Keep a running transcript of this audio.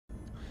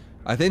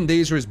I think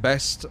these are his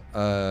best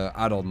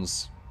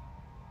add-ons.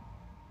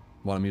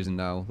 What I'm using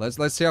now.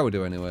 Let's see how we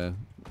do anyway.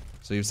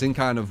 So you've seen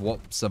kind of what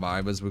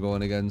survivors we're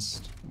going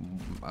against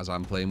as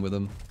I'm playing with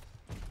them.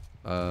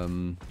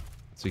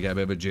 So you get a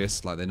bit of a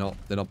gist. Like they're not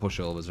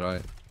pushovers,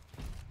 right?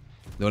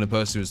 The only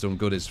person who's done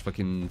good is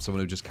fucking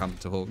someone who just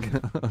camped to hook.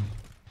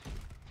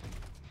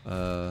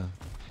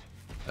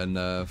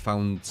 And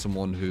found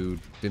someone who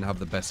didn't have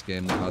the best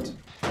game they had.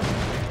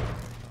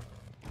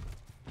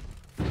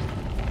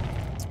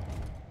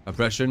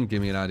 Oppression,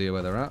 give me an idea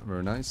where they're at.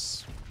 Very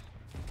nice.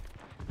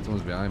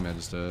 Someone's behind me, I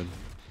just heard.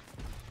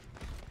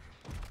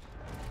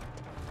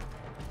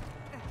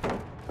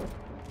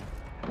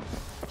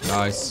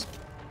 Nice.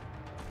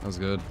 That was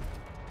good.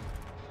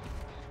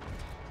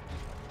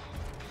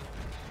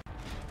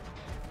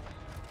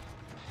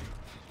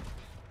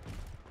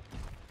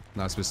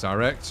 Nice with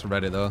direct.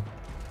 Ready though.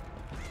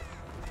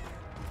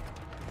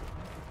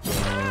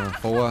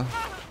 4.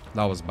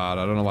 That was bad.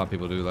 I don't know why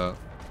people do that.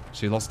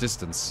 She lost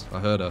distance. I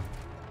heard her.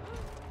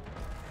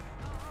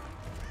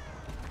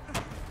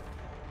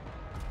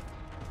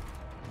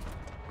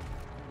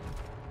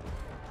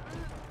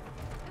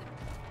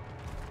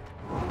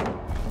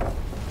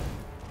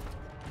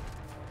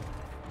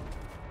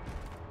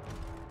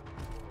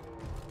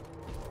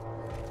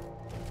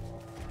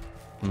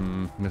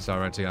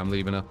 Misdirecting. I'm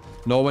leaving her.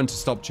 Know when to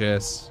stop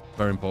chase.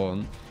 Very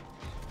important.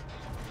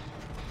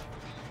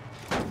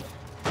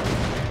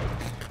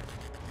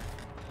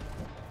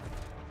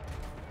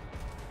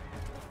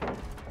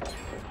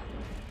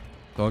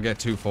 Don't get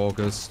too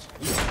focused.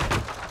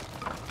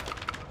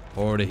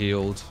 Already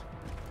healed.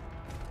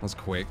 That's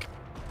quick.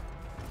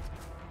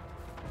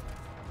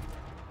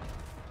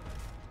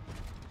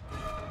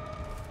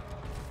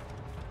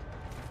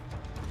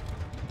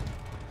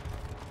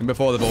 And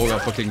before they've all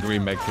got fucking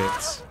green med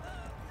kits.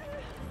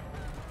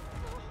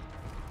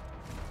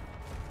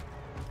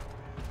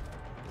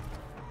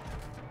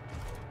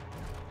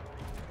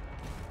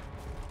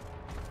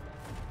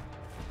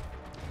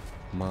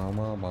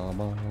 Mama,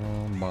 mama,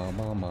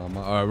 mama, mama.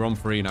 Alright, we're on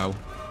 3 now.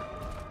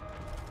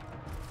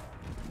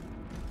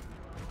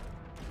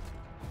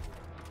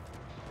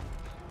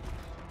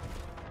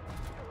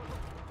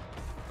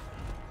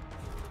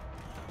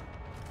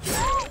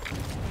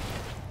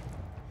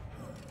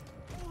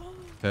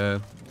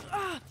 Okay.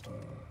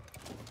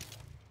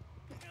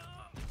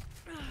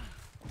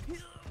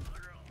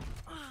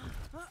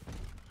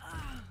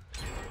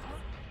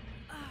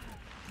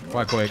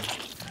 Quite quick.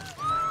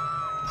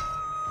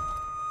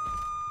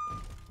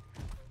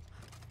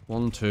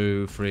 1,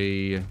 2,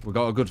 3. We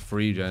got a good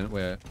free gen.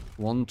 Wait.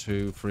 1,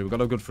 2, 3. We got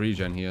a good free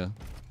gen here.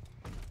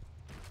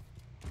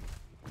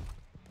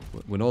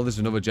 We know there's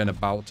another gen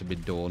about to be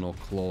done or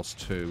close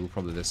to.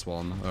 Probably this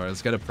one. Alright,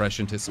 let's get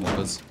oppression to some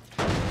others.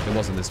 It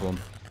wasn't this one.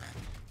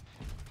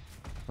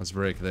 Let's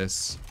break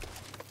this.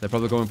 They're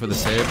probably going for the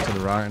save to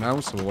the right now,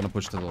 so we want to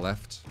push to the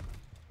left.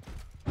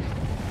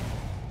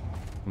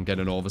 And get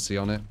an oversee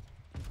on it.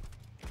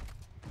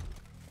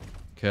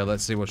 Okay,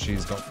 let's see what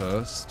she's got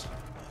first.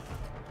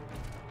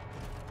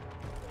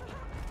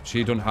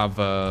 She don't have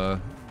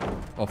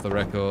off the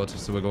record,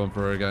 so we're going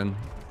for her again.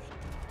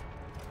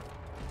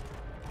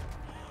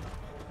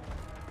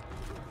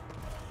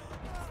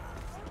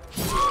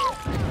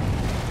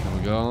 There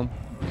we go.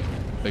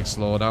 Big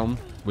slowdown,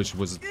 which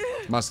was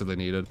massively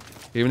needed.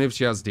 Even if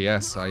she has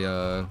DS, I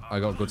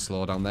got good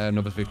slowdown there.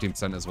 Another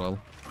 15% as well.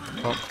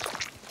 Pop.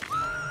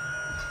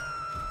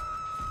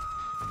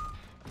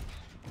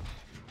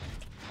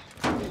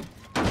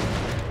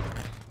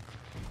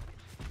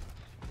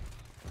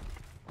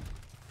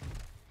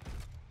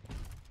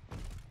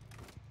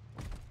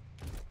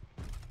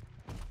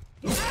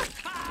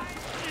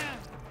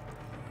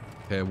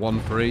 Okay,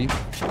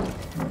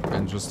 1-3.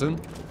 Interesting.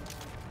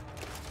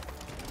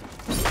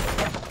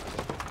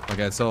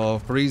 Okay,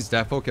 so 3's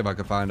death hook if I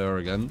can find her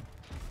again.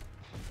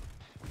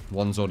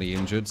 1's only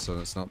injured, so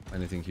it's not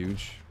anything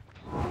huge.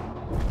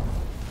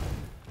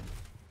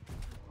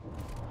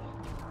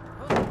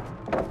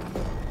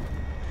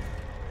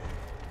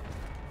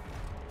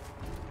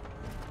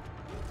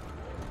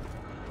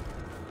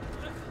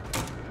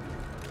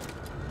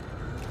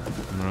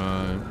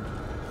 Right.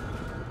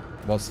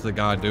 What's the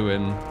guy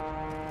doing?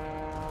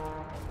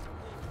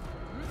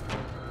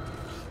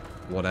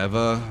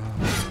 Whatever.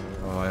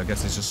 Oh, I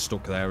guess he's just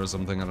stuck there or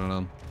something. I don't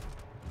know.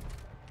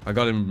 I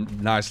got him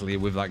nicely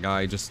with that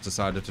guy. Just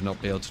decided to not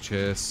be able to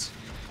chase.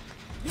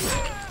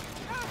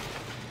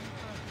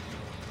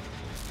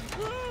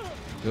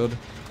 Good.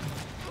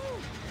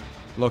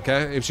 Look,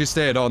 if she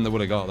stayed on, they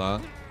would have got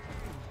that.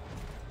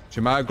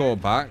 She might go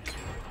back.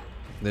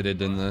 They did,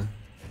 didn't they?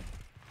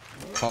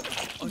 Pop.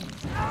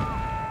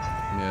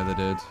 Yeah, they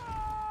did.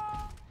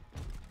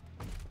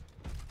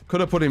 Could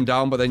have put him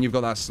down, but then you've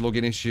got that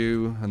slugging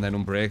issue, and then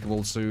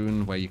Unbreakable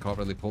soon, where you can't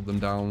really put them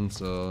down,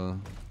 so...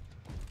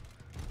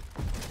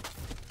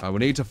 we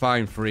need to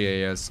find 3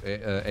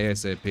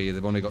 ASAP.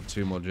 They've only got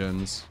 2 more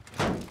gens.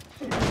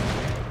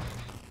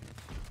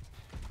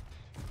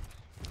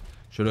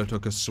 Should have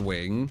took a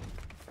swing.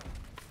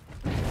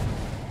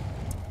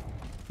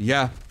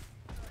 Yeah.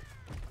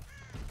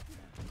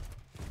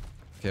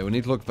 Okay, we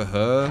need to look for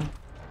her.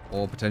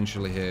 Or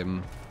potentially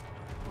him.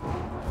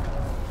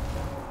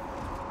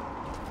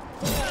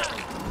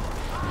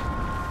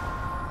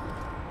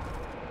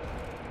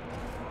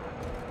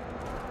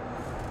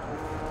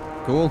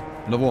 Cool.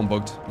 Another one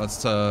bugged.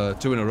 That's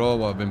 2 in a row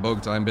where I've been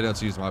bugged. I haven't been able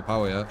to use my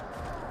power yet.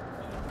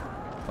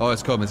 Oh,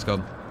 it's come, it's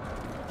come.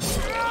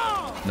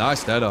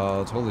 Nice dead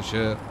hard. Holy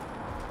shit.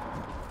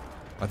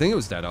 I think it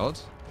was dead hard.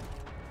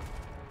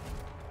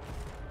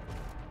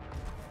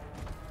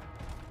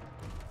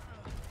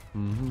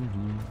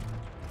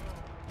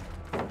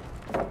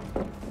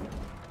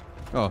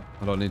 Oh,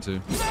 I don't need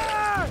to.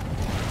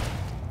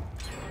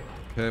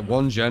 Okay,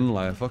 1 gen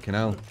left. Fucking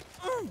hell.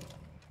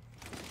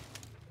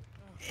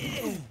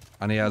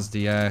 And he has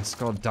DS.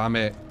 God damn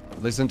it.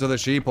 Listen to the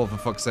sheeple, for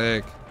fuck's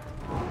sake.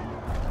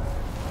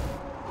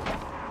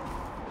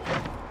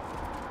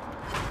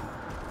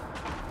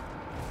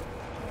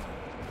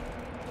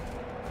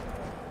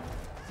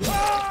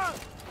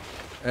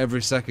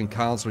 Every second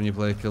counts when you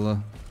play killer.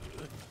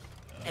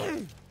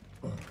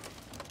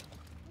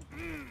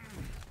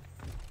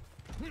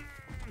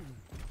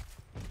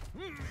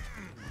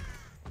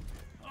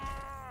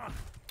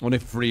 Only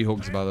 3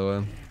 hooks, by the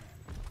way.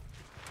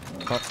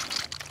 Pop.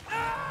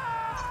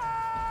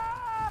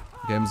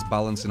 Game's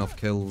balancing off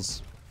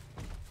kills.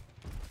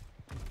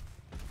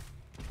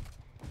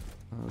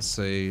 Let's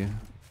see.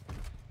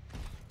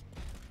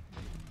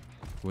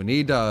 We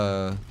need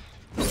the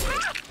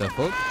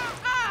hook.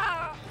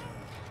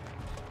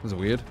 This is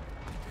weird.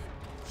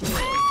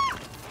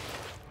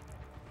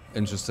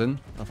 Interesting.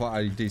 I thought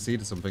I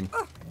DC'd something.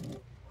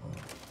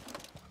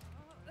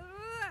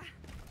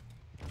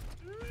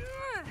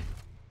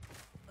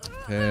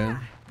 Okay.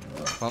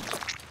 Pop.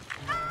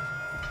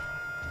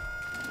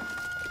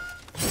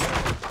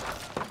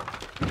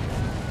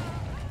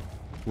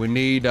 We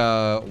need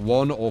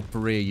 1 or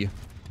 3.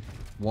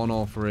 1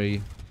 or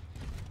 3.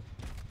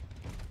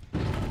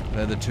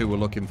 They're the 2 we're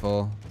looking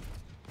for.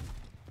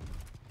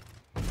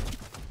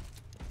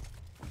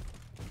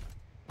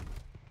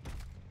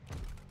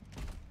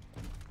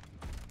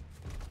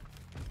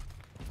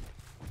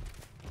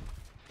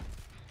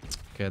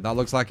 Okay, that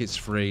looks like it's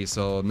free,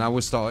 so now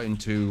we're starting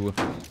to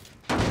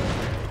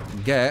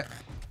get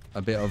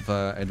a bit of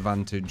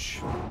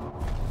advantage.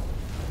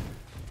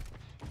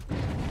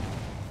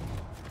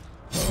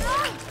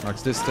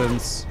 Max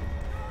distance.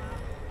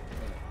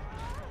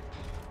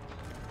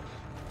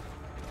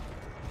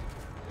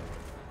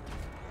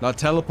 That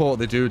teleport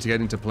they do to get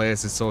into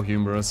place is so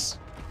humorous.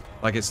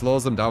 Like, it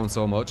slows them down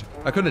so much.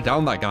 I couldn't have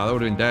downed that guy, that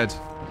would have been dead.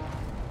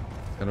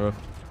 Kind of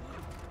rough.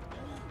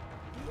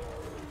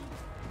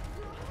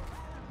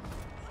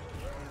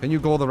 Can you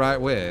go the right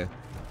way?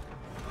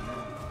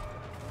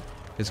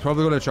 He's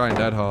probably going to try and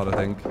dead hard, I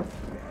think.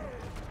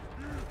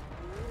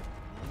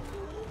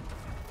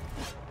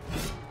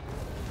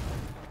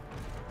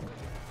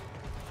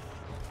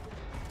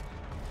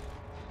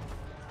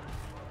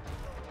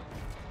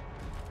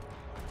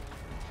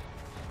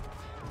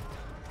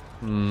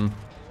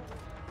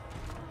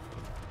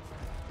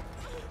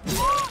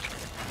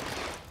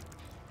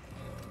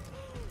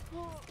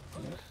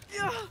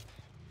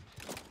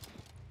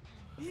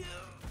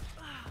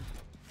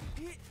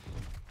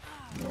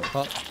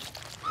 Oh.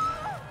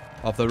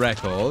 Off the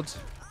record.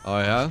 Oh,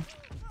 yeah?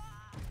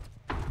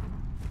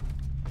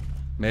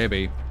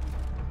 Maybe.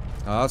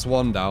 Oh, that's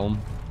 1 down.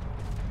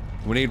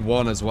 We need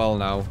 1 as well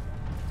now.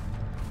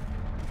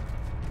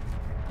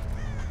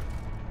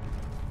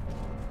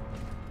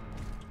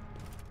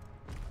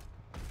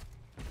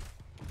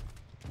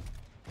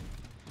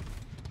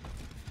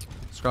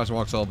 Scratch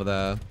walks over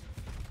there.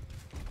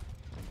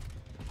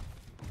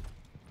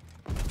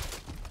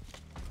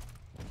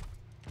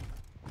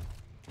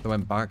 They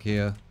went back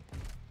here.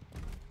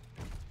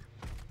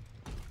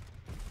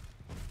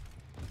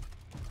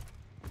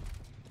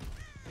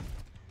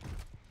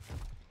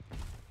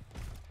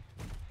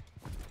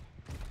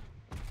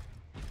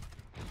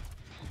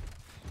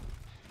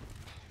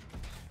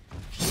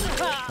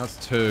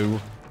 That's 2.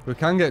 We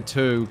can get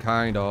 2,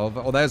 kind of.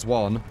 Oh, there's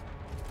 1.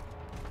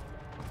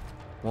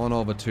 1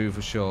 over 2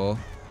 for sure.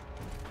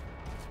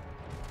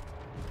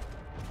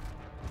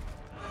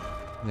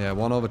 Yeah,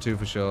 1 over 2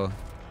 for sure.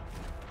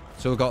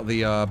 Still got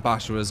the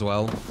basher as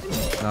well.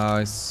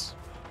 Nice.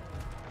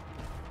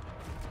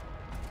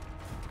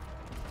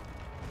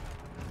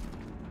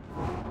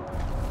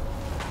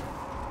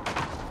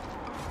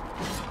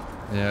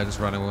 Yeah, just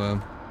ran away.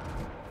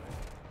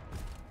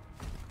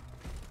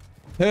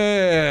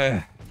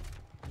 Hey!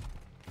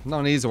 Not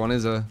an easy one,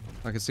 is it?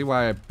 I can see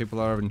why people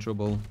are having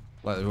trouble.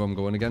 Like who I'm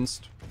going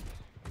against.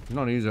 It's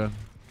not easy.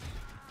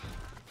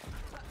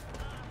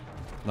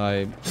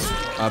 Like,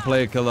 I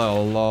play killer a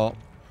lot.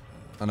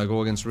 And I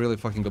go against really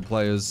fucking good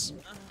players.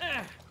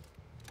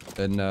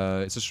 And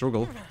it's a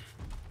struggle.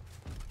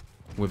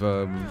 With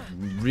a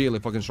really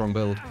fucking strong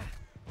build.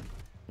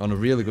 On a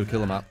really good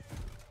killer map.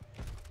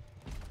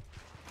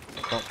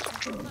 Oh.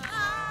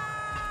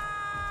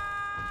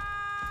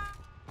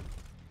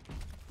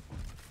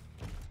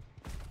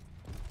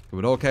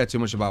 We don't care too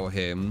much about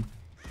him.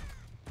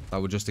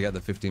 That would just to get the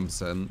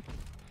 15%.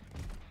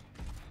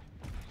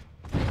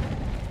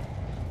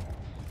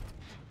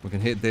 We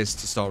can hit this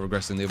to start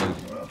regressing the other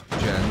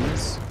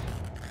gens.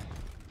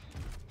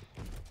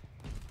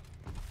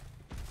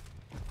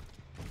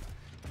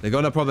 They're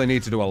gonna probably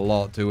need to do a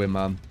lot to him,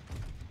 man.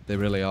 They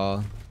really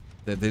are.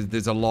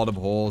 There's a lot of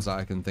holes that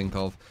I can think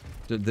of.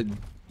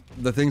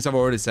 The things I've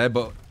already said,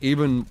 but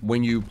even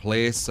when you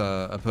place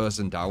a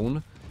person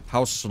down,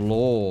 how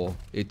slow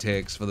it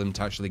takes for them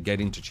to actually get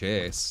into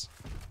chase.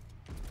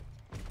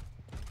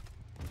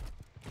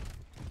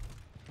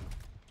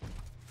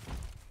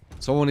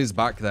 Someone is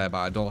back there, but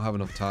I don't have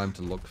enough time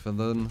to look for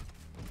them.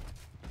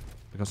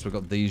 Because we've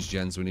got these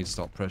gens we need to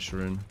stop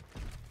pressuring.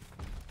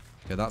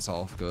 Okay, that's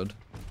off. Good.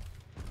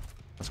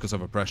 That's because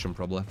of oppression,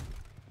 probably.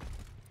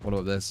 What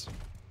about this?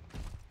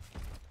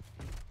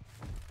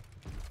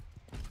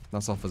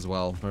 That's off as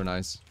well. Very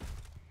nice.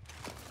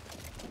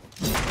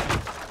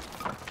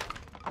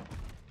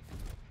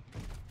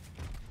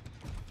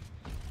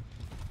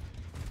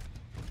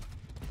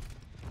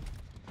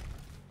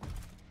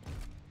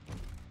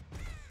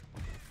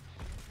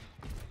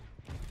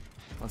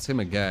 That's him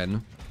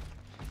again.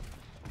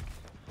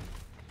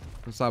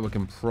 Looks like we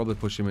can probably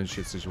push him in a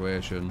shit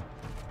situation.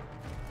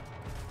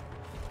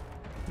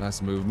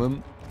 Nice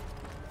movement.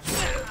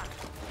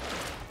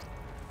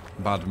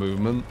 Bad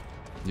movement.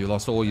 You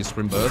lost all your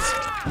sprint bursts.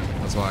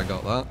 That's why I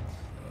got that.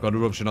 Got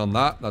eruption on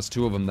that. That's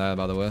 2 of them there,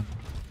 by the way.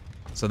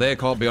 So they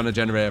can't be on a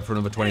generator for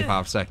another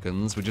 25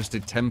 seconds. We just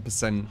did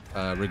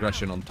 10%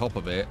 regression on top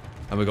of it.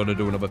 And we're going to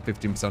do another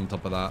 15% on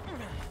top of that.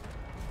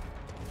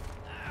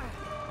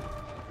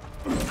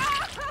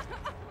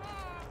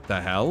 The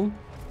hell?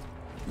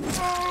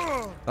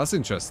 That's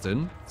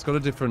interesting. It's got a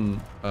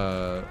different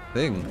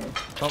thing.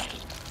 Oh.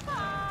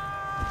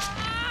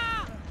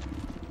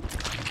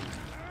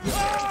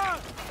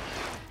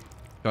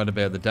 Got to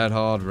bear the dead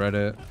hard, read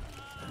it.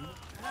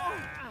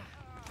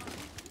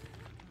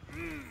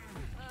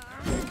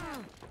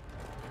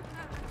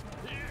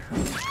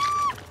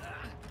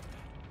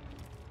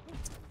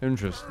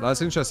 Interesting.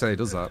 That's interesting he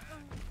does that.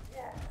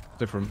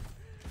 Different.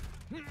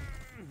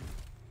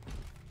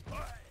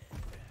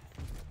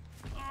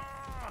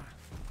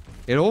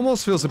 It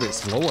almost feels a bit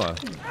slower.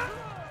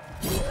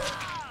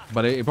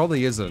 But it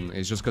probably isn't.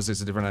 It's just because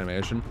it's a different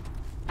animation.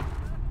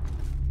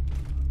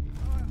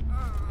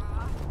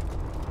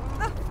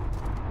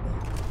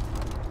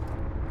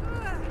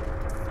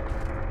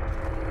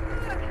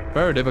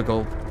 Very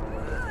difficult.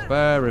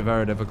 Very,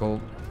 very difficult.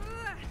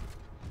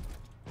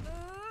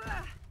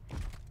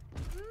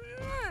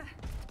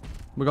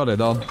 We got it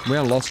though. We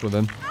ain't lost with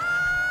him.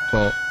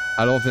 But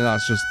I don't think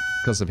that's just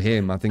because of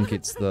him. I think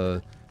it's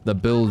the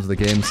build, the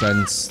game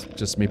sense,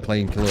 just me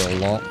playing killer a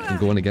lot and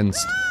going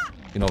against,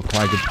 you know,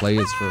 quite good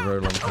players for a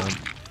very long time.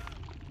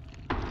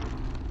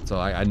 So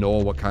I know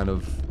what kind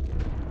of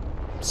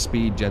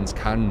speed gens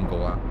can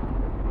go at.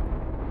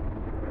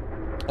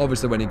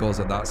 Obviously, when he goes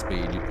at that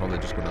speed, you're probably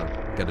just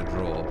gonna get a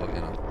draw, but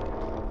you know.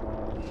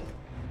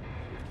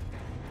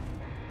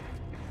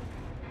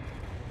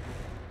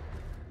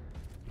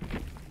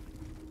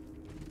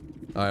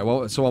 Alright,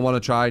 well, so I want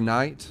to try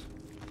Knight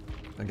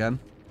again.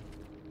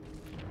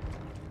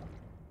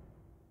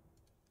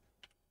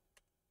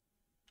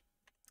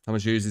 How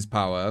much uses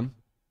power?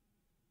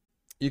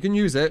 You can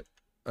use it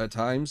at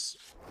times,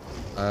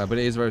 but it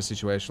is very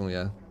situational,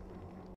 yeah.